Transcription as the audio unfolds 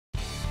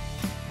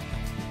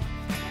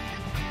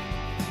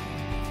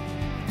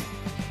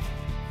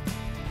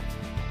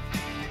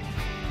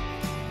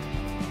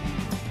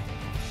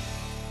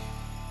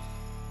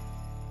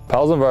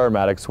Pals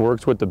Enviromatics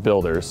works with the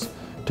builders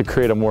to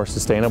create a more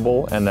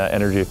sustainable and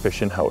energy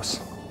efficient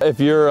house. If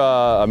you're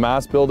a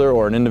mass builder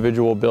or an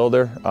individual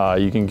builder,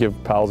 you can give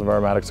Pals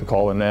Enviromatics a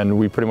call, and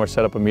we pretty much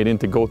set up a meeting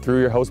to go through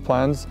your house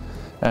plans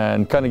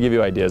and kind of give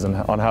you ideas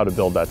on how to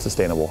build that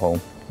sustainable home.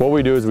 What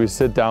we do is we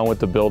sit down with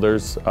the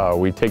builders,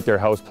 we take their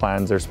house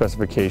plans, their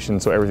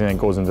specifications, so everything that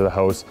goes into the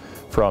house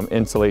from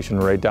insulation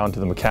right down to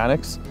the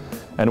mechanics.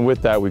 And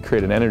with that, we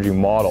create an energy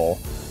model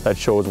that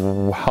shows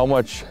how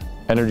much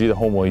energy the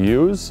home will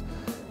use.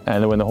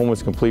 And then when the home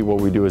is complete, what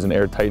we do is an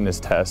air tightness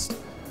test,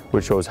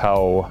 which shows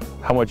how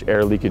much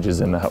air leakage is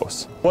in the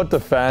house. What the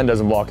fan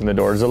does in blocking the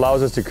doors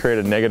allows us to create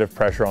a negative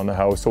pressure on the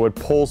house, so it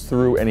pulls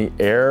through any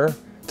air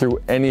through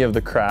any of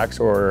the cracks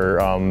or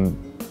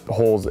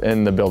holes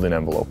in the building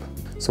envelope.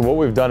 So what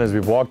we've done is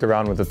we've walked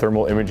around with a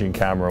thermal imaging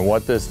camera, and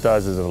what this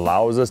does is it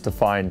allows us to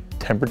find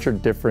temperature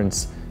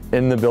difference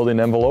in the building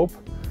envelope.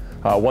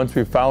 Once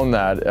we've found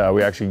that,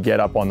 we actually get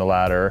up on the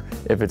ladder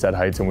if it's at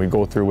heights, and we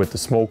go through with the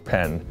smoke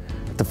pen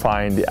to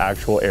find the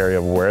actual area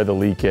of where the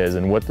leak is.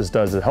 And what this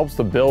does is it helps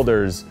the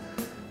builders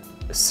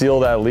seal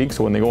that leak,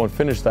 so when they go and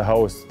finish the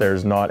house,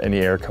 there's not any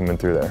air coming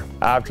through there.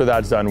 After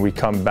that's done, we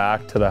come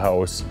back to the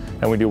house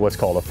and we do what's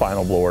called a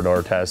final blower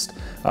door test,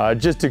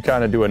 just to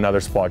kind of do another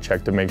spot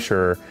check to make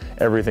sure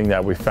everything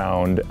that we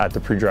found at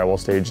the pre-drywall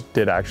stage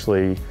did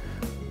actually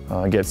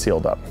get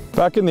sealed up.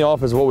 Back in the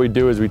office, what we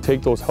do is we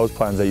take those house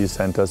plans that you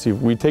sent us,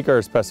 we take our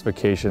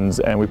specifications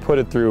and we put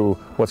it through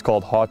what's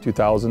called HOT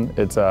 2000.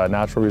 It's a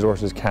Natural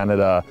Resources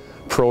Canada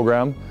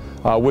program.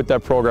 With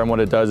that program, what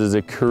it does is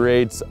it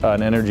creates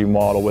an energy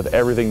model with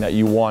everything that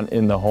you want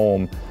in the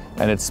home,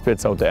 and it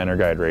spits out the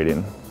EnerGuide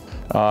rating.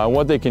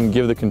 What they can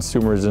give the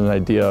consumers is an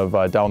idea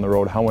of down the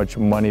road how much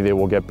money they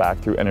will get back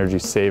through energy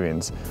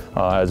savings.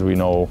 As we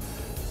know,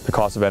 the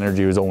cost of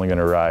energy is only going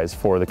to rise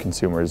for the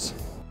consumers.